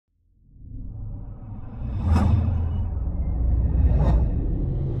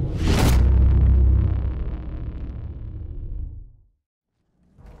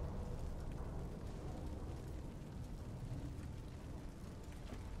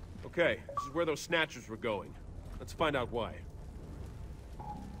Okay, this is where those snatchers were going. Let's find out why.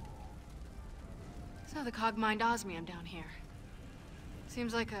 So the cog mined osmium down here.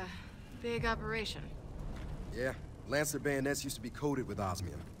 Seems like a big operation. Yeah, Lancer bayonets used to be coated with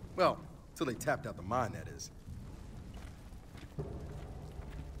osmium. Well, till they tapped out the mine, that is.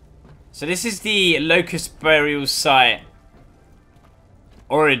 So this is the Locust Burial Site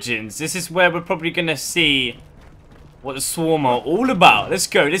origins. This is where we're probably gonna see what the Swarm are all about. Let's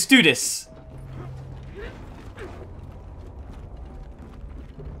go, let's do this.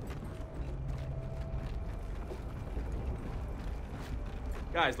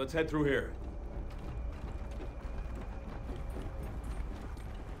 Guys, let's head through here.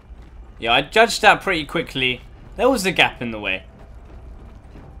 Yeah, I judged that pretty quickly. There was a gap in the way.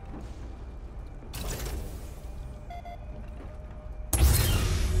 How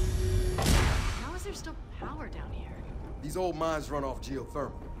is there still power down here? These old mines run off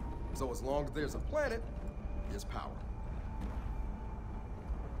geothermal. So as long as there's a planet, there's power.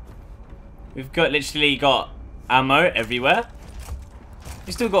 We've literally got ammo everywhere.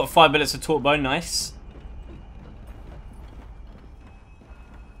 We still got 5 bullets of torque bow, nice.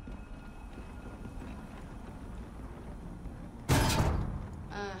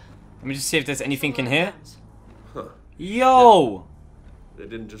 Let me just see if there's anything in here. Huh. Yo! They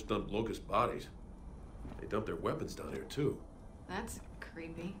didn't just dump Locust bodies. They dumped their weapons down here too. That's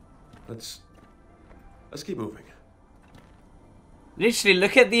creepy. Let's keep moving. Literally,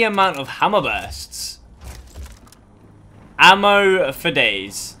 look at the amount of hammer bursts. Ammo for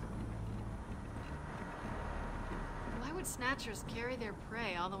days. Why would snatchers carry their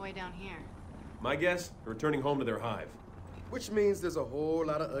prey all the way down here? My guess, they're returning home to their hive. Which means there's a whole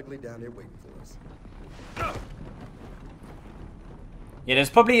lot of ugly down there waiting for us. Yeah,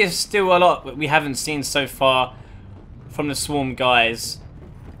 there's probably still a lot that we haven't seen so far from the Swarm guys.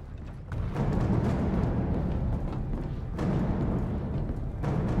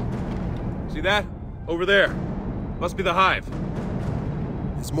 See that? Over there. Must be the hive.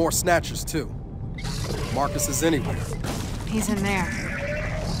 There's more snatchers, too. Marcus is anywhere. He's in there.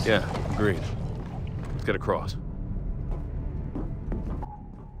 Yeah, agreed. Let's get across.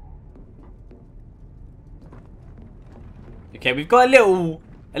 Okay, we've got a little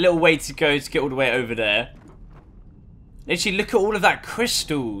way to go to get all the way over there. Literally, look at all of that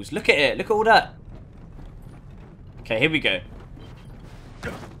crystals. Look at it. Look at all that. Okay, here we go.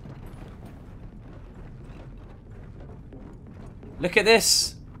 Look at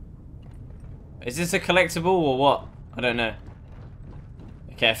this. Is this a collectible or what? I don't know.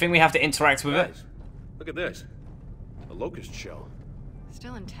 Okay, I think we have to interact with it. Look at this. A locust shell.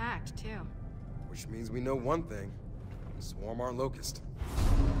 Still intact, too. Which means we know one thing. The Swarm are locust.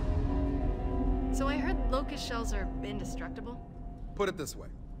 So I heard locust shells are indestructible? Put it this way.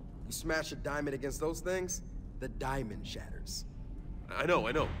 You smash a diamond against those things, the diamond shatters. I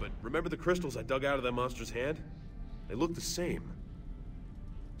know, but remember the crystals I dug out of that monster's hand? They look the same.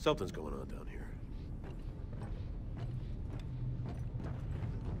 Something's going on down here.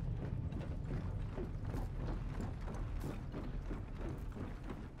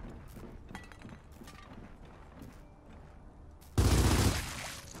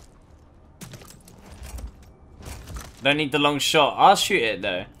 Don't need the long shot. I'll shoot it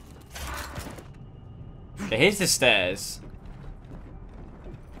though. Okay, here's the stairs.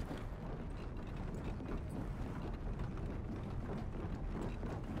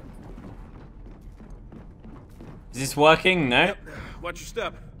 Is this working? No? Yep. Watch your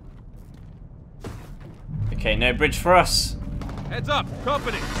step. Okay, no bridge for us. Heads up,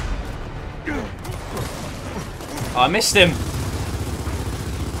 company. Oh, I missed him.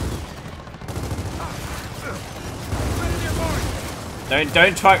 Don't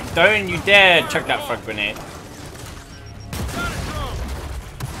you dare chuck that frag grenade.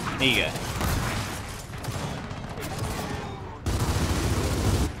 Here you go.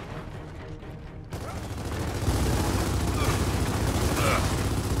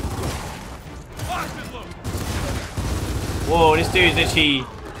 Whoa, this dude's literally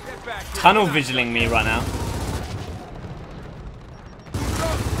tunnel visioning me right now.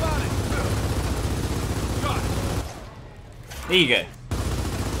 There you go.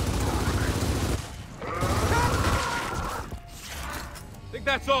 Think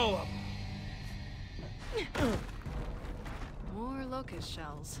that's all of them. More locust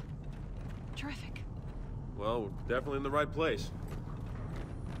shells. Terrific. Well, we're definitely in the right place.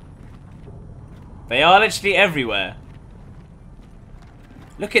 They are literally everywhere.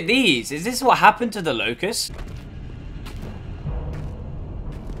 Look at these. Is this what happened to the locust?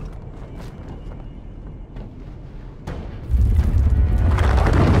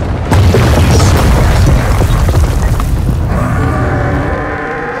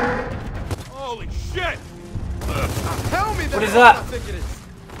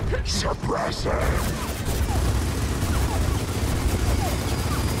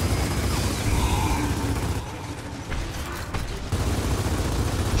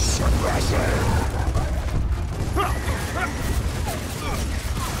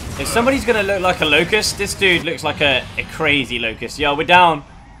 If somebody's gonna look like a locust, this dude looks like a crazy locust. Yo, we're down.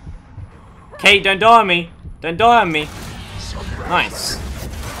 Kait, don't die on me. Don't die on me. Nice.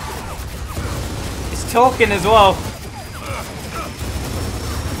 It's talking as well.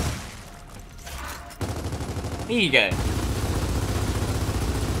 Here you go.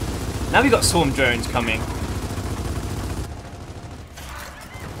 Now we got swarm drones coming.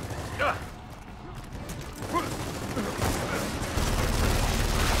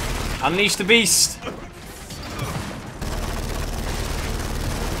 Unleash the beast. Are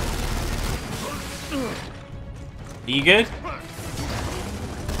you good?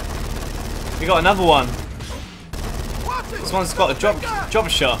 We got another one. This one's got a drop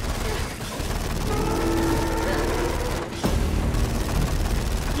shot.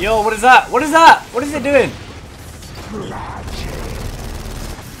 Yo, what is that? What is that? What is it doing?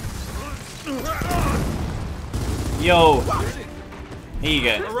 Yo. Here you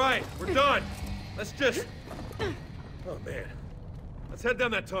go. All right, we're done. Let's just... Oh, man. Let's head down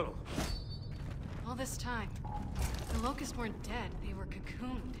that tunnel. All this time, the locusts weren't dead. They were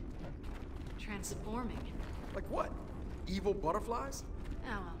cocooned. Transforming. Like what? Evil butterflies? Oh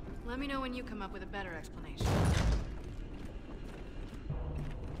well, let me know when you come up with a better explanation.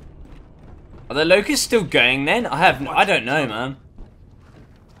 Are the locusts still going then? I don't know, man.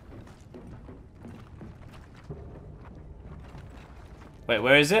 Wait,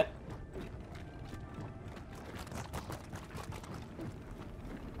 where is it?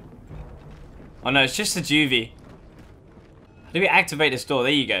 Oh no, it's just a juvie. How do we activate this door?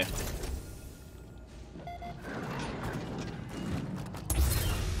 There you go.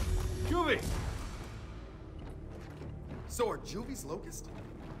 Juvie! So are juvies locusts?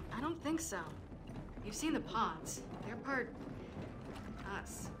 I don't think so. You've seen the pods. They're part...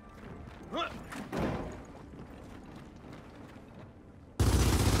 us.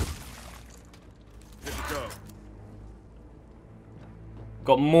 Good to go.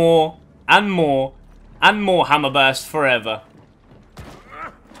 Got more and more and more hammer burst forever.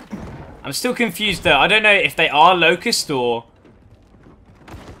 I'm still confused though. I don't know if they are locusts or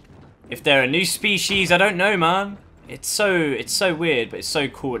if they're a new species. I don't know, man. It's so weird, but it's so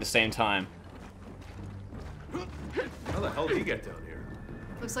cool at the same time. How the hell did he get down here?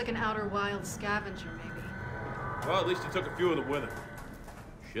 Looks like an outer wild scavenger, maybe. Well, at least he took a few of them with him.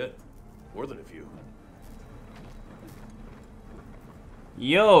 Shit. More than a few.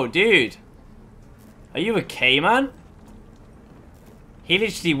 Yo, dude. Are you okay, man? He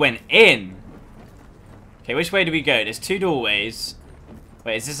literally went in. Okay, which way do we go? There's two doorways.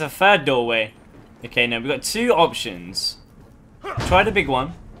 Wait, is this a third doorway? Okay, no, we've got two options. Try the big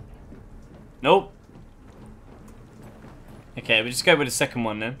one. Nope. Okay, we'll just go with the second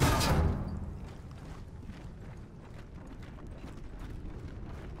one then.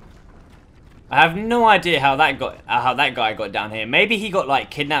 I have no idea how that guy got down here. Maybe he got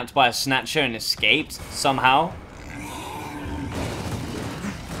like kidnapped by a snatcher and escaped somehow.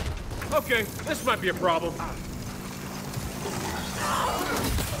 Okay, this might be a problem.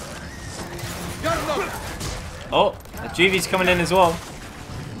 Oh, the juvie's coming in as well.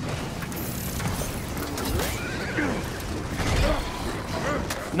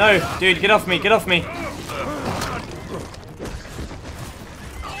 No, dude, get off me, get off me.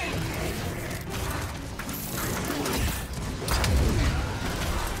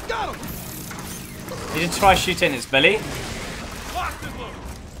 You should try shooting in its belly.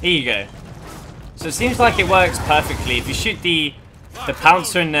 Here you go. So it seems like it works perfectly. If you shoot the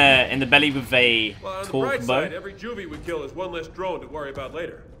pouncer in the belly with a torque bow. Every juvie we kill is one less drone to worry about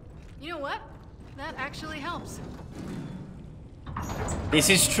later. You know what? That actually helps. This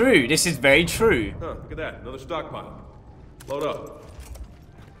is true. This is very true. Huh, look at that. Another stockpile. Load up.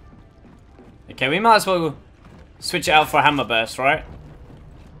 Okay, we might as well switch it out for a hammer burst, right?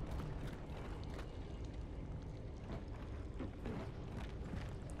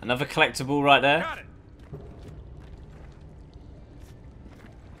 Another collectible right there. Got it.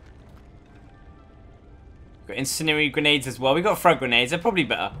 Got incendiary grenades as well. We got frag grenades. They're probably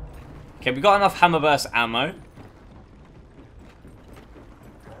better. Okay, we got enough hammer burst ammo.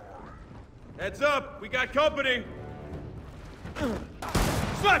 Heads up. We got company.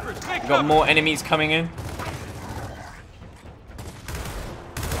 Snipers, take We got cover. more enemies coming in.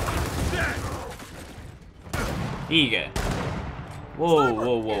 Here you go. Whoa,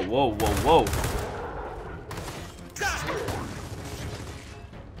 whoa, whoa, whoa, whoa, whoa. Watch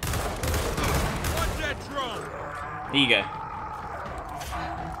that drone. Here you go.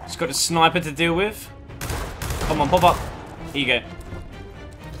 Just got a sniper to deal with. Come on, pop up. Here you go.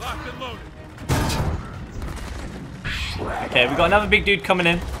 Locked and loaded. Okay, we got another big dude coming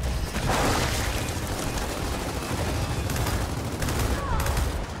in.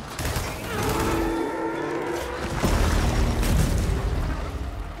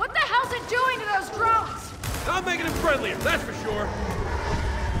 friendlier, that's for sure.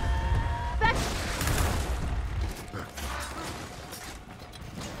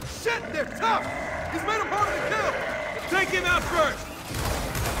 Shit, they're tough! He's made him harder to kill! Take him out first.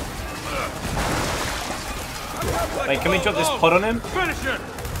 Wait, can we drop this pod on him? Finish him.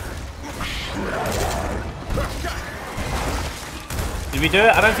 Did we do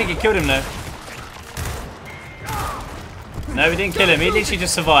it? I don't think it killed him though. No, we didn't kill him. He literally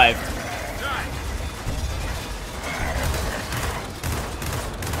just survived.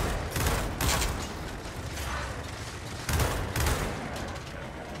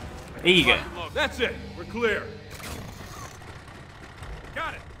 There you go. That's it. We're clear.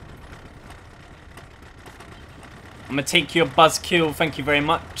 Got it. I'm gonna take your buzzkill. Thank you very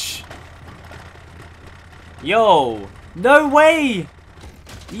much. Yo, no way.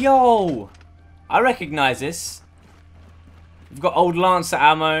 Yo, I recognize this. We've got old Lancer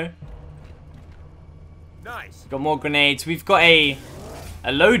ammo. Nice. Got more grenades. We've got a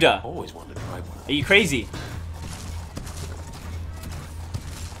loader. Always wanted to try one. Are you crazy?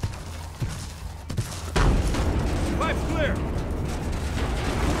 Pipe's clear.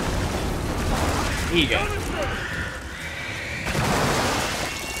 Here you go.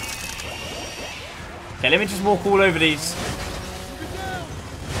 Okay, let me just walk all over these.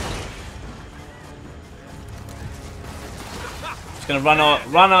 Just gonna run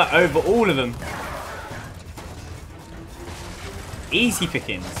over all of them. Easy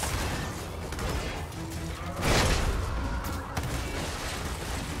pickings.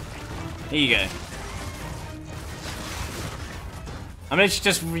 Here you go. I'm literally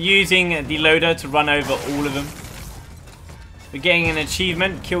just using the loader to run over all of them. We're getting an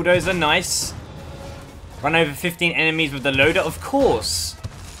achievement. Killdozer, nice. Run over 15 enemies with the loader, of course.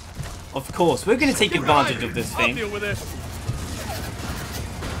 Of course, we're going to take advantage of this thing. I'll deal with this.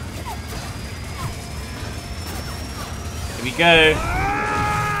 Here we go.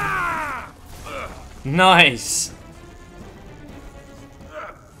 Nice.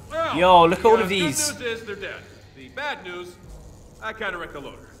 Well, Yo, look at all of the these. good news is they're dead. The bad news, I kind of wrecked the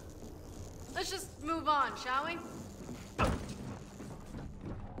loader. Let's just move on, shall we?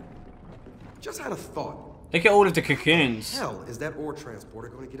 Just had a thought. Look at all of the cocoons. Hell, is that ore transporter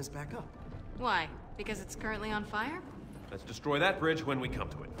going to get us back up? Why? Because it's currently on fire? Let's destroy that bridge when we come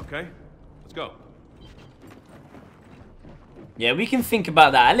to it, okay? Let's go. Yeah, we can think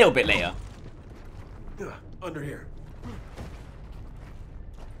about that a little bit later. Under here.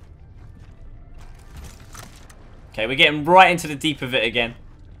 Okay, we're getting right into the deep of it again.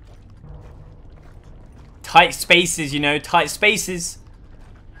 Tight spaces, you know, tight spaces.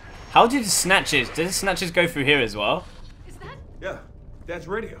 How do the snatches? Do the snatches go through here as well? Is that? Yeah, Dad's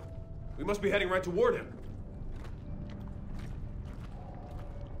radio. We must be heading right toward him.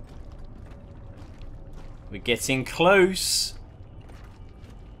 We're getting close.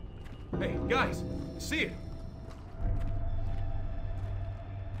 Hey, guys, see it?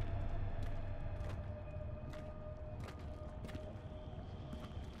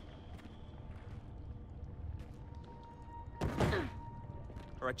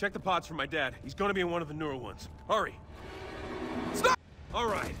 All right, check the pods for my dad. He's gonna be in one of the newer ones. Hurry. Stop! All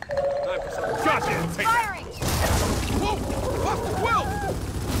right. Time for some goddamn payback. Firing! Whoa! Off the quilt!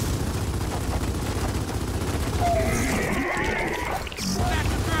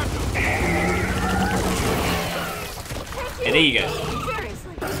 Yeah, there you go.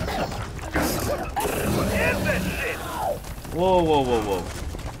 Seriously. Whoa, whoa, whoa, whoa.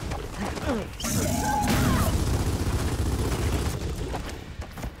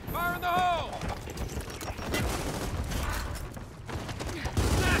 Fire in the hole!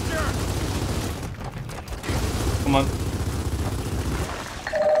 Snatcher! Come on.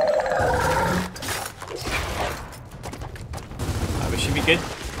 Alright, we should be good.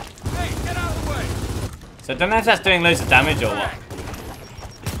 Hey, get out of the way! So I don't know if that's doing loads of damage or what.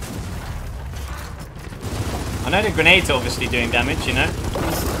 I know the grenades are obviously doing damage, you know?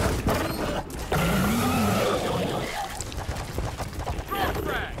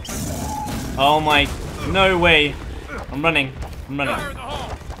 Oh my, no way. I'm running, I'm running. Fire in the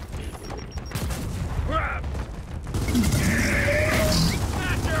hole! Grab!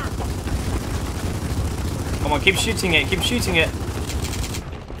 Snatcher! Come on, keep shooting it, keep shooting it.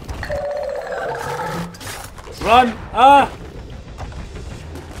 Run! Ah!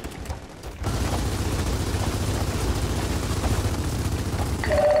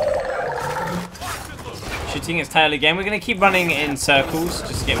 Shooting its tail again. We're going to keep running in circles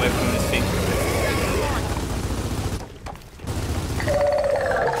just to get away from this thing.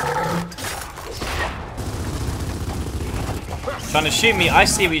 Trying to shoot me. I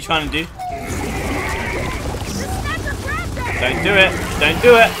see what you're trying to do. Don't do it. Don't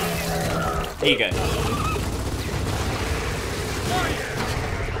do it. There you go.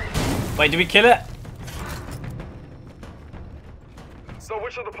 Wait, did we kill it? So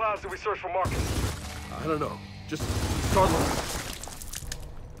which of the pods do we search for Marcus? I don't know. Just start looking.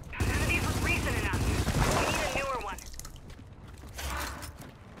 None of these was recent enough. We need a newer one.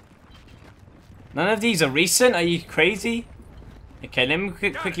 None of these are recent? Are you crazy? Okay, let me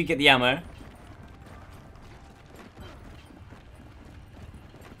quickly get the ammo.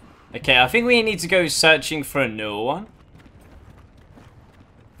 Okay, I think we need to go searching for a newer one.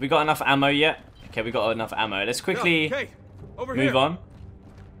 We got enough ammo yet? Okay, we got enough ammo. Let's quickly move on.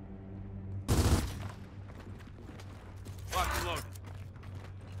 Locked and loaded.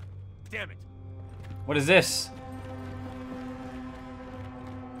 Damn it. What is this?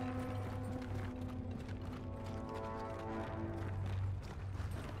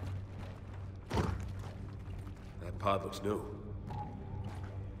 That pod looks new.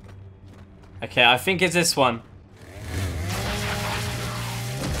 Okay, I think it's this one.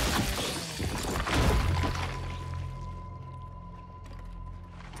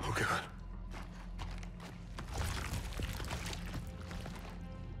 Oh God.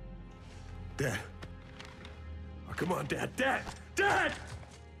 Dad. Oh, come on, Dad. Dad! Dad!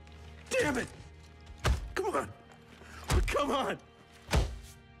 Damn it! Come on! Oh, come on!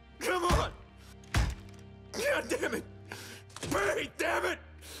 Come on! God damn it! Wait, damn it!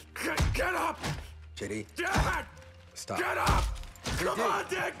 Get up! JD, Dad! stop. Get up! Come on,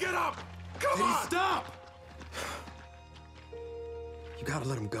 Dad, get up! Come JD, on! stop! You gotta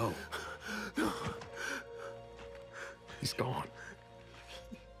let him go. He's gone.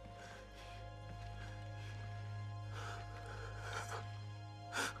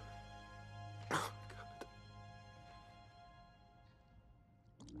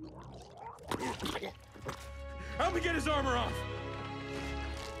 Help me get his armor off!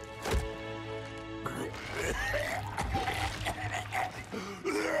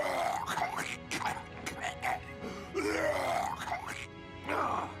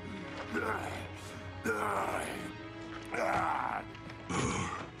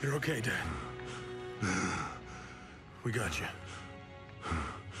 You're okay, Dad. We got you.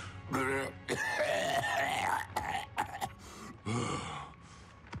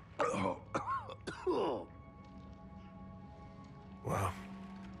 Wow.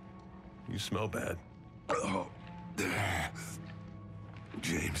 You smell bad.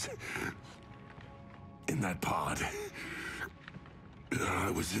 James, in that pod,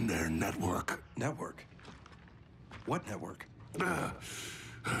 I was in their network. Network? What network?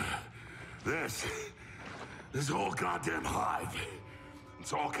 This whole goddamn hive.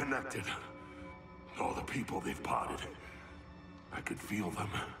 It's all connected. All the people they've potted. I could feel them.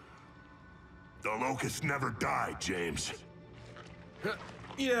 The locusts never died, James.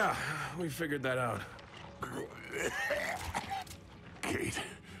 Yeah, we figured that out. Kait.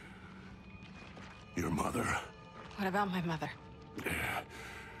 Your mother. What about my mother?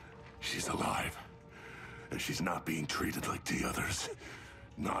 She's alive. And she's not being treated like the others.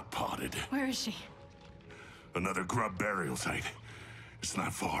 Not potted. Where is she? Another grub burial site. It's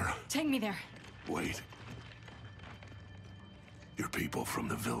not far. Take me there. Wait. Your people from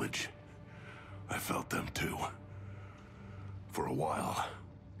the village. I felt them too. For a while.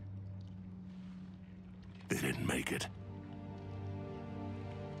 They didn't make it.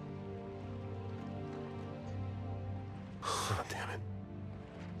 Oh, damn it.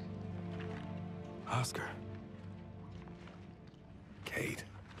 Oscar. Kait.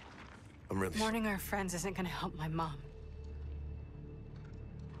 I'm really Mourning our friends isn't gonna help my mom.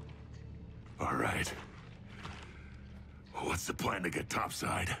 All right. What's the plan to get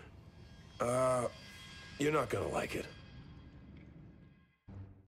topside? You're not gonna like it.